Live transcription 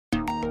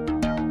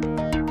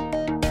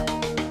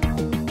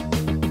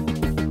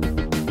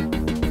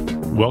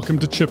Welcome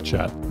to Chip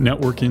Chat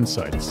Network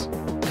Insights.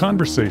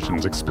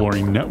 Conversations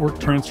exploring network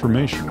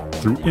transformation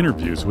through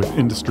interviews with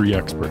industry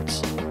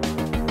experts.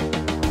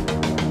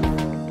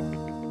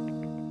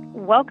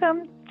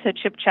 Welcome to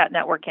Chip Chat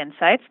Network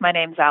Insights. My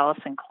name is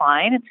Allyson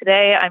Klein, and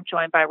today I'm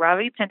joined by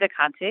Ravi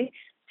Pendakanti,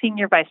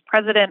 Senior Vice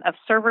President of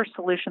Server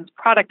Solutions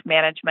Product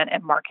Management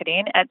and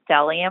Marketing at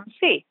Dell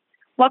EMC.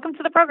 Welcome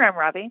to the program,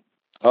 Ravi.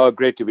 Oh,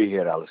 great to be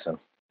here, Allyson.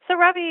 So,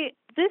 Ravi,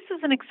 this is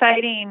an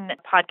exciting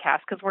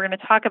podcast because we're going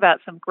to talk about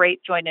some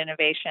great joint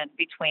innovation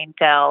between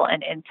Dell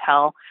and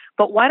Intel.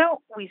 But why don't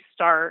we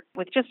start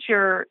with just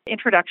your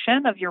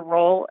introduction of your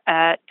role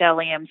at Dell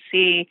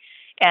EMC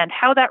and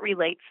how that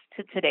relates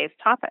to today's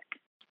topic?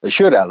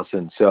 Sure,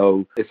 Allyson.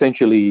 So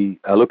essentially,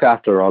 I look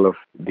after all of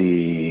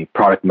the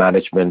product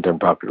management and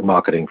product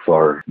marketing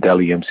for Dell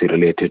EMC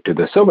related to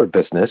the server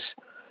business.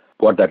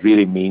 What that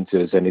really means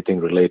is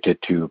anything related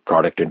to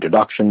product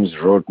introductions,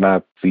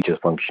 roadmap, features,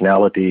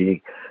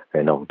 functionality,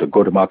 the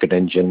go-to-market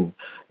engine,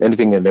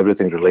 anything and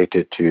everything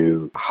related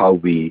to how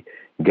we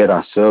get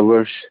our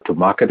servers to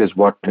market is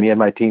what me and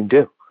my team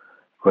do,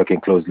 working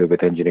closely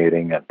with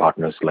engineering and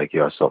partners like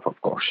yourself, of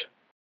course.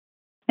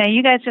 Now,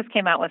 you guys just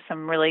came out with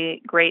some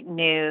really great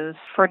news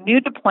for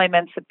new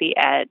deployments at the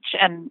edge.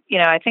 And,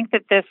 I think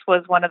that this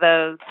was one of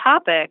those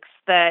topics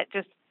that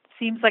just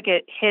seems like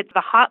it hit the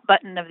hot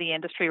button of the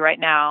industry right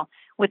now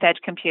with edge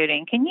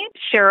computing. Can you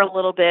share a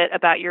little bit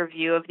about your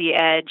view of the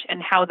edge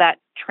and how that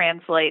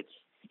translates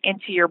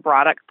into your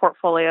product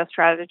portfolio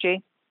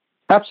strategy?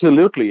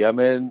 Absolutely.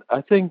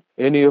 I think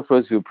any of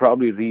us who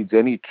probably reads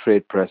any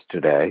trade press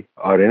today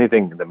or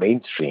anything in the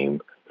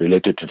mainstream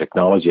related to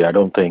technology, I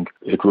don't think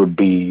it would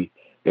be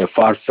a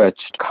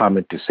far-fetched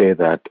comment to say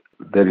that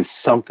there is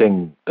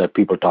something that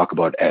people talk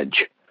about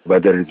edge,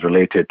 whether it's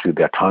related to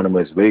the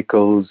autonomous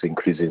vehicles,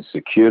 increasing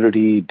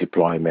security,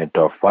 deployment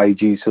of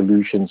 5G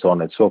solutions, so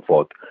on and so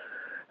forth.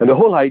 And the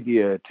whole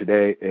idea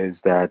today is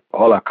that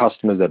all our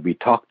customers that we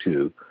talk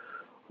to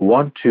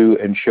want to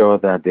ensure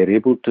that they're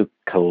able to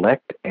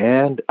collect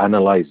and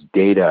analyze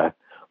data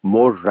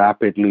more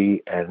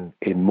rapidly and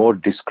in more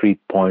discrete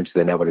points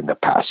than ever in the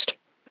past.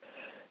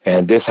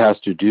 And this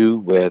has to do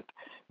with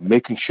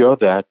making sure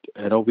that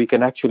we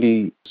can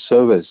actually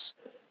service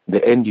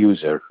the end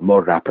user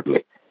more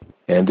rapidly.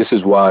 And this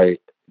is why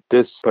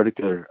this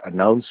particular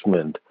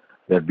announcement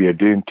that we are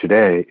doing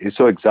today is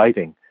so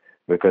exciting,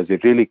 because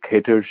it really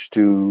caters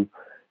to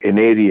an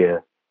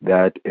area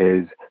that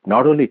is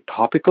not only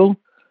topical,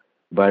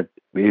 but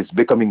is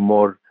becoming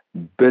more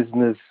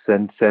business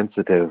and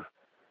sensitive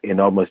in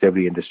almost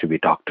every industry we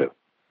talk to.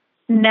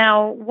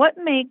 Now, what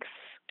makes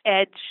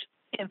edge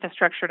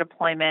infrastructure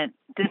deployment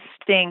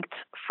distinct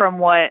from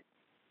what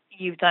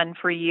you've done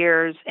for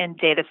years in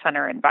data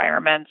center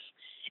environments?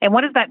 And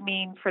what does that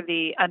mean for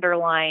the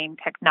underlying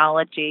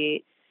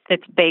technology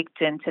that's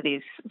baked into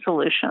these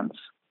solutions?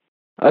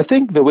 I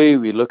think the way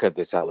we look at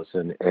this,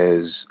 Allyson,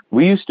 is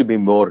we used to be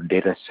more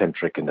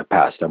data-centric in the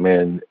past.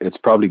 It's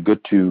probably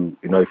good to,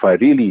 if I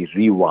really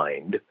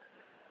rewind,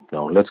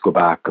 let's go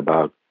back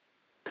about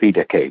 3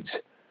 decades.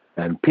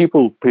 And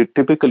people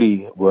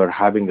typically were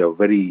having a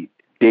very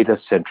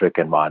data-centric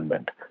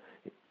environment,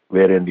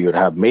 wherein you'd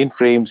have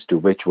mainframes to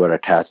which were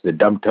attached the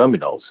dumb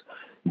terminals.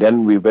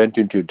 Then we went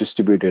into a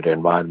distributed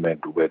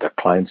environment with a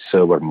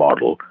client-server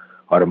model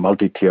or a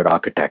multi-tier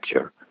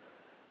architecture.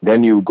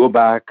 Then you go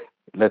back,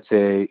 let's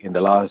say in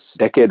the last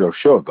decade or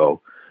so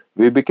ago,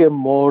 we became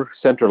more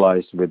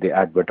centralized with the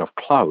advent of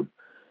cloud,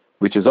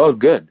 which is all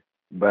good.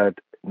 But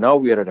now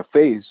we are at a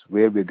phase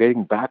where we're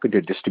getting back into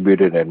a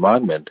distributed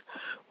environment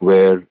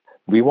where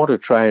we want to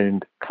try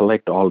and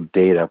collect all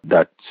data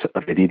that's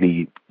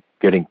readily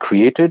getting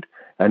created,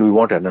 and we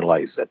want to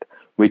analyze it,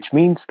 which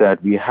means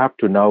that we have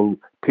to now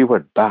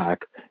pivot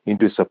back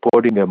into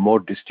supporting a more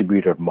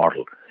distributed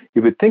model.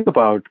 If you think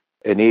about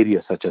an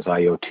area such as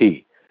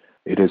IoT,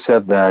 it is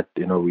said that,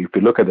 if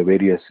you look at the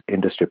various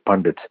industry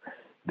pundits,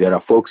 there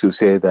are folks who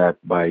say that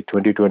by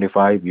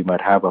 2025, we might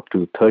have up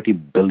to 30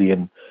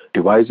 billion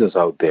devices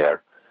out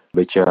there,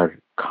 which are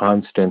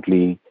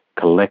constantly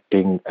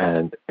collecting,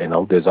 and,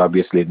 there's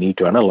obviously a need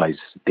to analyze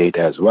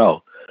data as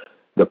well.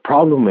 The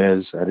problem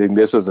is, I think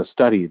this was a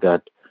study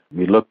that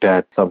we looked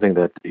at, something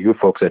that you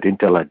folks at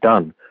Intel had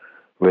done,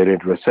 where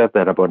it was said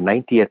that about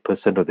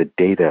 98% of the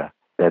data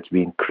that's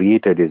being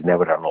created is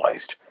never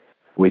analyzed,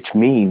 which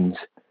means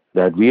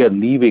that we are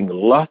leaving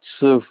lots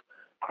of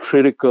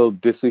critical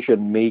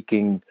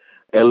decision-making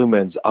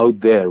elements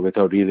out there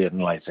without really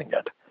analyzing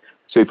it.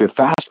 So if you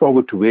fast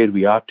forward to where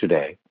we are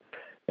today,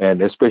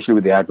 and especially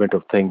with the advent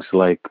of things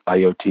like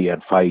IoT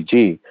and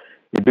 5G,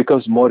 it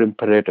becomes more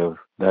imperative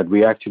that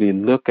we actually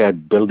look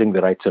at building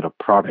the right set of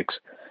products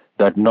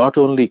that not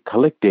only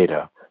collect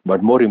data,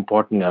 but more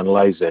importantly,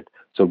 analyze it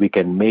so we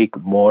can make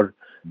more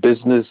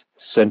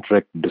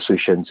business-centric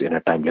decisions in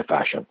a timely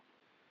fashion.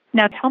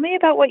 Now, tell me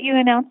about what you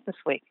announced this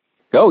week.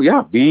 Oh,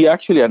 yeah. We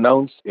actually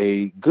announced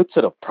a good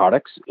set of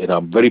products, and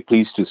I'm very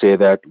pleased to say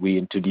that we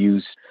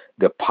introduced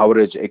the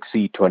PowerEdge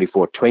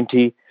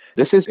XE2420.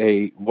 This is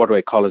what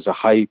I call as a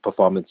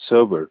high-performance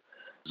server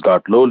It's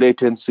got low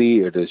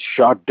latency. It is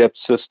short depth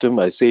system.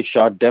 I say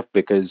short depth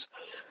because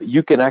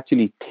you can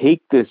actually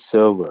take this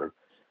server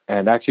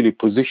and actually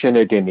position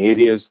it in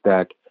areas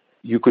that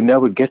you could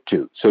never get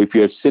to. So if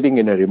you're sitting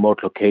in a remote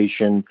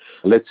location,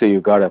 let's say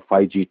you got a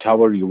 5G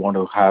tower, you want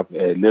to have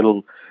a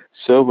little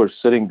server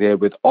sitting there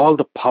with all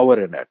the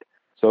power in it.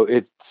 So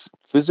its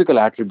physical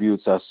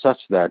attributes are such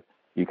that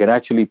you can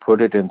actually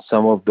put it in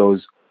some of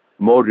those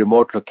more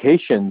remote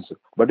locations,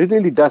 but it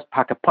really does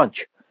pack a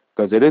punch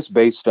because it is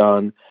based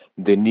on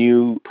the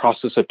new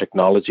processor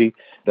technology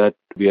that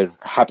we are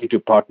happy to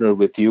partner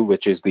with you,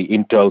 which is the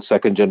Intel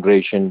second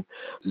generation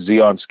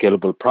Xeon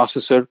scalable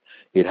processor.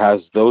 It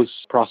has those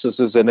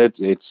processors in it.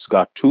 It's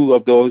got two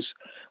of those.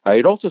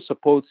 It also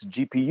supports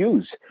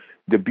GPUs.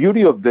 The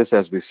beauty of this,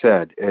 as we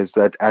said, is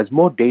that as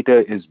more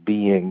data is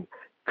being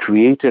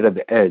created at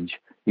the edge,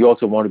 you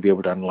also want to be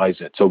able to analyze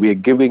it. So we are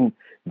giving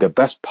the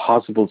best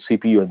possible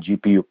CPU and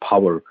GPU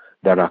power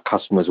that our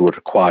customers would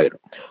require.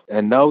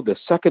 And now the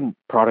second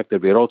product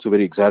that we're also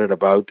very excited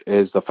about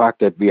is the fact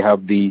that we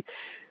have the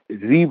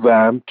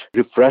revamped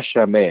Refresh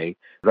MA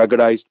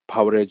ruggedized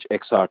PowerEdge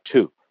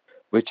XR2,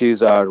 which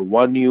is our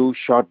one new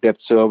short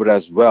depth server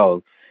as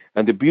well.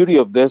 And the beauty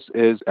of this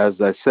is, as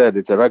I said,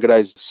 it's a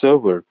ruggedized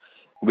server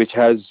which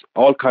has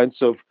all kinds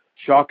of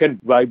shock and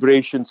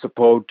vibration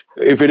support.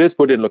 If it is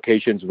put in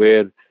locations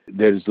where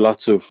there's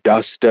lots of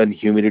dust and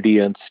humidity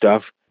and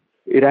stuff,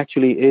 it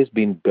actually is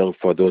being built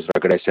for those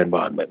ruggedized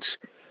environments.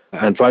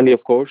 And finally,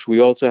 of course, we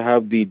also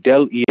have the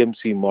Dell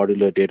EMC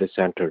Modular Data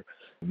Center,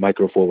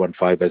 Micro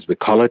 415 as we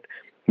call it,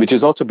 which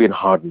has also been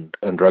hardened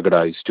and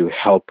ruggedized to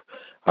help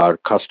our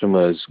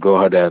customers go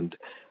ahead and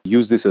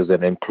use this as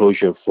an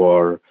enclosure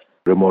for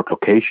remote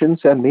locations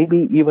and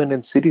maybe even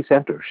in city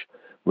centers,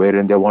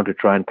 wherein they want to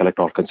try and collect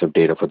all kinds of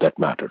data for that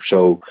matter.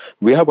 So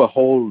we have a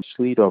whole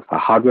suite of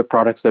hardware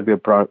products that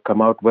we've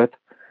come out with.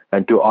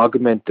 And to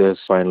augment this,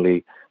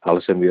 finally,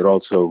 Allyson, we are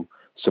also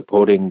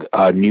supporting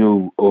our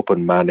new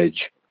open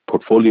manage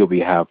portfolio we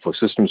have for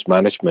systems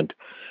management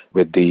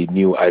with the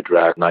new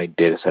iDRAC 9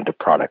 data center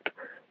product,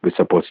 which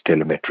supports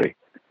telemetry.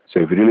 So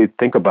if you really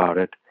think about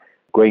it,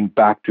 going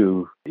back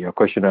to your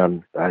question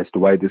on as to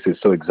why this is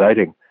so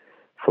exciting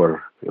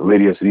for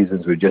various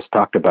reasons we just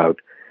talked about,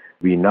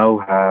 we now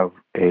have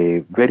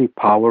a very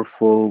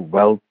powerful,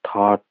 well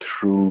thought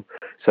through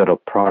set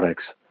of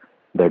products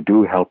that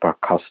do help our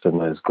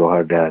customers go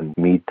ahead and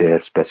meet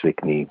their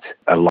specific needs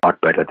a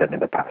lot better than in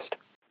the past.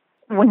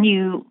 When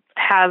you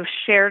have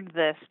shared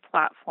this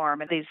platform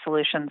and these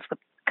solutions with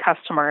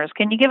customers,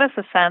 can you give us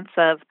a sense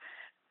of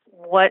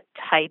what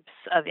types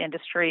of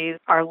industries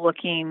are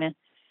looking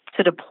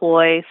to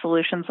deploy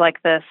solutions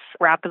like this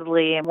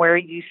rapidly and where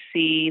you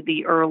see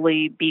the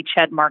early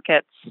beachhead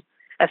markets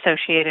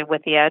associated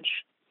with the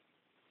edge?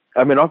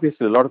 I mean,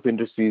 obviously, a lot of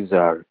industries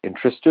are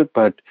interested,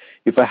 but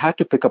if I had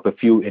to pick up a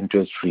few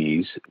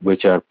industries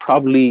which are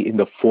probably in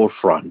the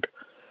forefront,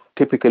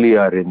 typically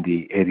are in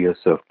the areas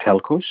of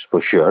telcos, for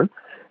sure,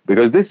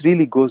 because this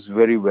really goes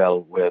very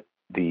well with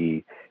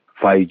the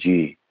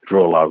 5G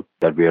rollout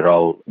that we are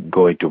all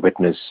going to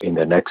witness in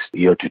the next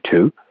year to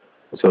two.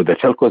 So the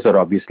telcos are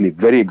obviously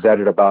very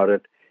excited about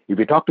it. If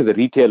you talk to the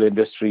retail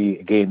industry,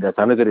 again, that's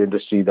another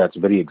industry that's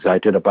very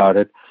excited about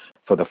it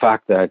for the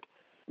fact that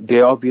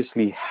they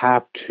obviously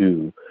have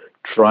to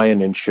try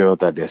and ensure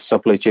that their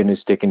supply chain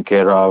is taken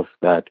care of,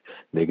 that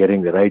they're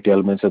getting the right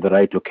elements at the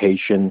right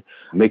location,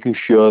 making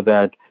sure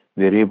that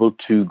they're able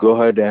to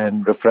go ahead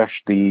and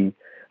refresh the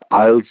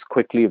aisles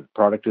quickly if the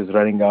product is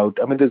running out.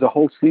 I mean, there's a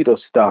whole suite of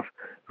stuff,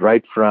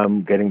 right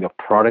from getting the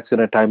products in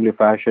a timely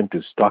fashion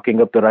to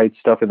stocking up the right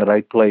stuff in the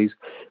right place,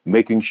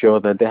 making sure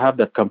that they have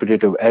that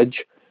competitive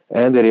edge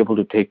and they're able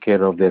to take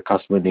care of their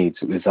customer needs.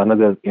 It's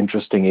another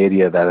interesting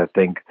area that I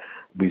think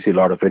we see a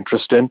lot of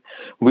interest in.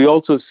 We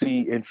also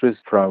see interest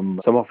from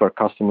some of our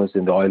customers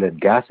in the oil and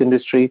gas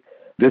industry.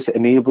 This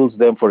enables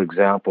them, for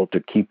example, to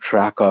keep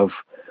track of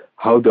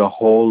how the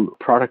whole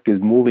product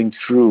is moving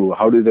through.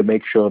 How do they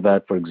make sure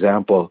that, for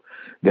example,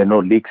 there are no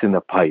leaks in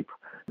the pipe,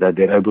 that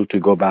they're able to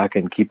go back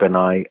and keep an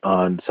eye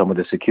on some of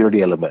the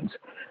security elements.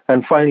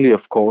 And finally,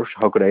 of course,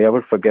 how could I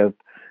ever forget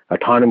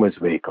autonomous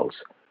vehicles?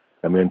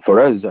 I mean,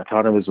 for us,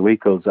 autonomous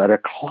vehicles are a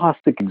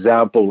classic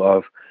example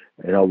of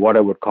what I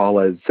would call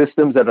as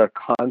systems that are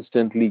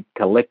constantly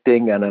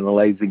collecting and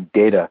analyzing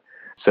data.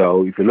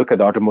 So if you look at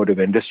the automotive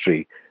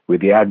industry,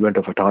 with the advent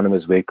of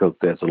autonomous vehicles,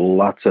 there's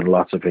lots and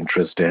lots of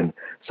interest in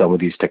some of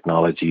these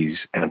technologies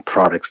and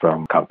products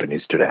from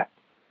companies today.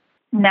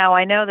 Now,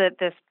 I know that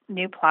this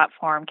new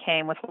platform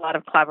came with a lot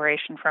of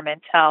collaboration from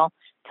Intel.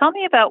 Tell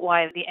me about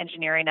why the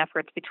engineering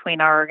efforts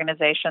between our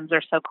organizations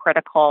are so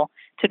critical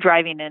to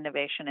driving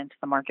innovation into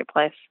the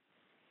marketplace.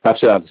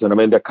 Absolutely. I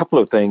mean, there are a couple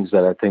of things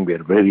that I think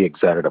we're really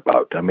excited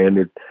about. I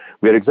mean,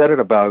 we're excited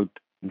about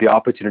the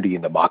opportunity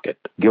in the market,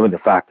 given the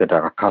fact that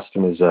our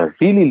customers are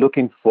really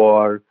looking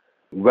for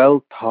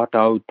well thought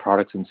out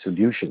products and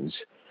solutions.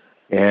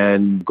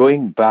 And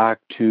going back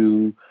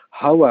to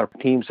how our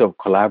teams have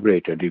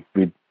collaborated, if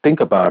we think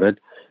about it,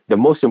 the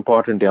most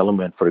important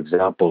element, for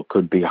example,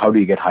 could be how do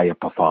you get higher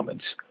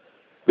performance?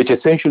 which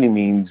essentially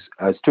means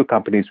as two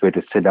companies were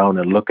to sit down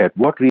and look at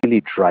what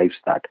really drives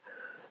that.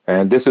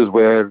 And this is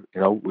where,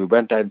 we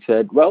went and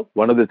said, well,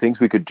 one of the things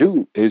we could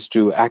do is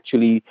to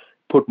actually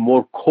put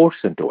more cores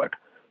into it.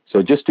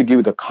 So just to give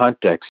you the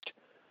context,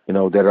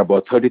 there are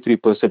about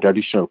 33%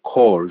 additional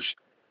cores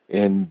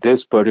in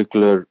this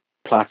particular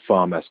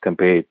platform as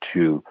compared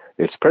to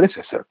its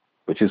predecessor,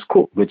 which is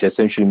cool, which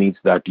essentially means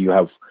that you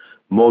have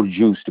more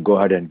juice to go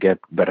ahead and get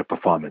better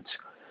performance.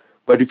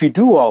 But if you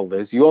do all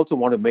this, you also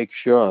want to make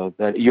sure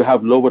that you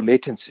have lower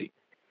latency.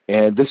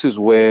 And this is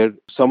where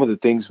some of the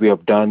things we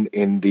have done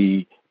in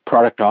the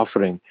product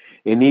offering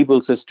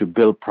enables us to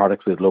build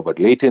products with lower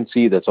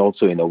latency. That's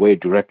also in a way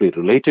directly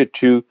related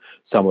to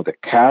some of the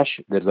cache.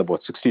 There's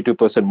about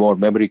 62% more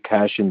memory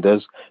cache in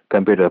this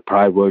compared to the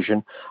prior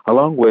version,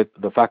 along with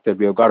the fact that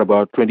we have got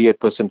about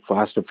 28%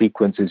 faster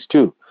frequencies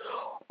too.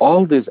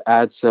 All this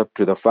adds up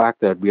to the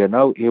fact that we are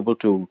now able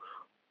to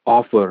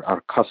offer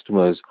our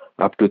customers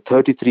up to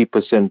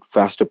 33%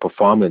 faster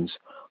performance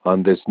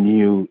on this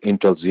new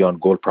Intel Xeon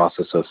Gold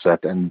processor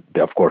set. And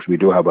of course, we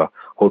do have a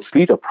whole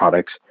suite of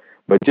products.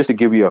 But just to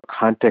give you a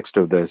context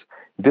of this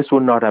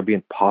would not have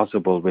been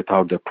possible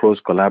without the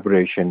close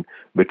collaboration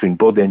between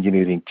both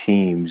engineering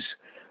teams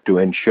to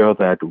ensure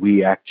that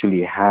we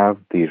actually have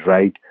the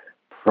right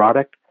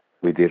product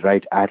with the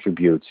right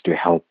attributes to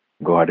help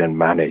go ahead and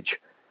manage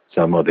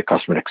some of the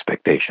customer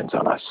expectations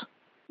on us.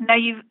 Now,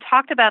 you've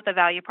talked about the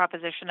value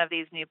proposition of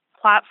these new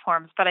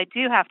platforms, but I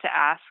do have to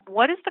ask,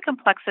 what is the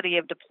complexity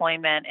of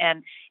deployment?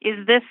 And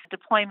is this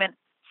deployment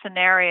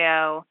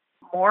scenario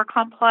more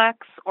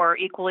complex or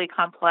equally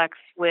complex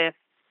with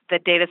the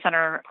data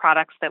center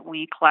products that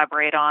we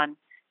collaborate on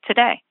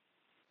today?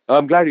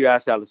 I'm glad you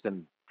asked,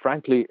 Allyson.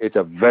 Frankly, it's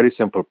a very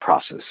simple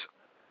process.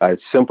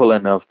 It's simple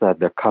enough that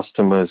the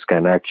customers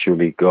can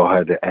actually go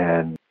ahead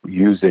and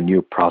use the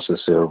new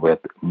processor with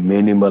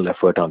minimal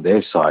effort on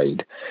their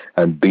side.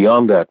 And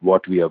beyond that,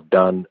 what we have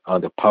done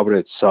on the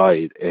PowerEdge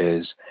side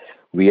is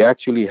we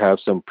actually have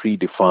some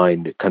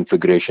predefined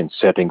configuration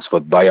settings for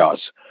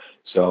BIOS.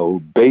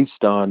 So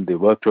based on the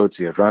workloads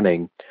you're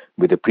running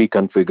with the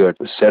pre-configured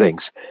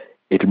settings,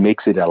 it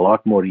makes it a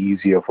lot more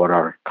easier for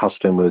our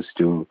customers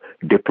to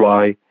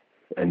deploy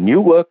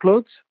new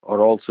workloads or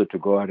also to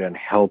go ahead and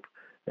help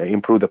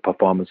improve the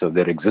performance of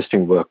their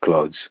existing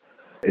workloads.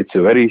 It's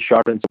a very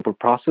short and simple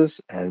process,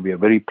 and we are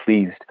very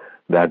pleased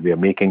that we are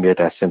making it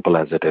as simple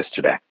as it is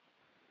today.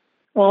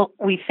 Well,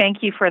 we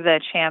thank you for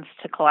the chance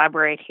to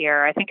collaborate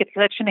here. I think it's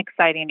such an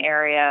exciting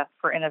area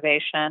for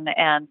innovation,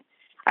 and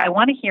I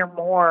want to hear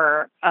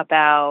more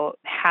about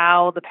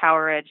how the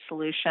PowerEdge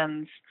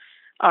solutions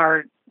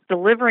are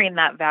delivering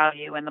that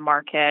value in the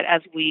market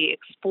as we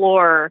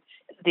explore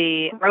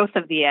the growth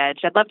of the edge.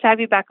 I'd love to have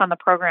you back on the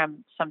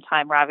program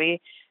sometime,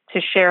 Ravi, to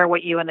share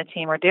what you and the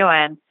team are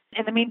doing.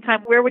 In the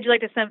meantime, where would you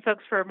like to send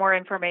folks for more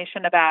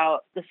information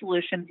about the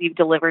solutions you've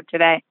delivered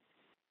today?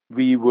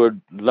 We would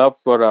love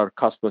for our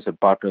customers and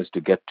partners to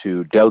get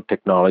to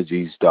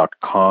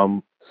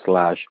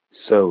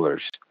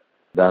delltechnologies.com/servers.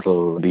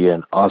 That'll be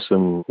an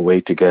awesome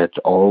way to get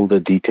all the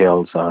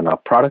details on our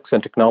products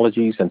and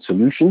technologies and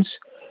solutions.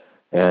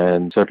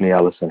 And certainly,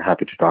 Allyson,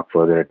 happy to talk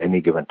further at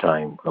any given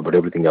time about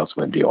everything else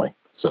we're doing.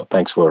 So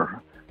thanks for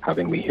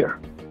having me here.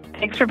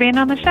 Thanks for being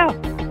on the show.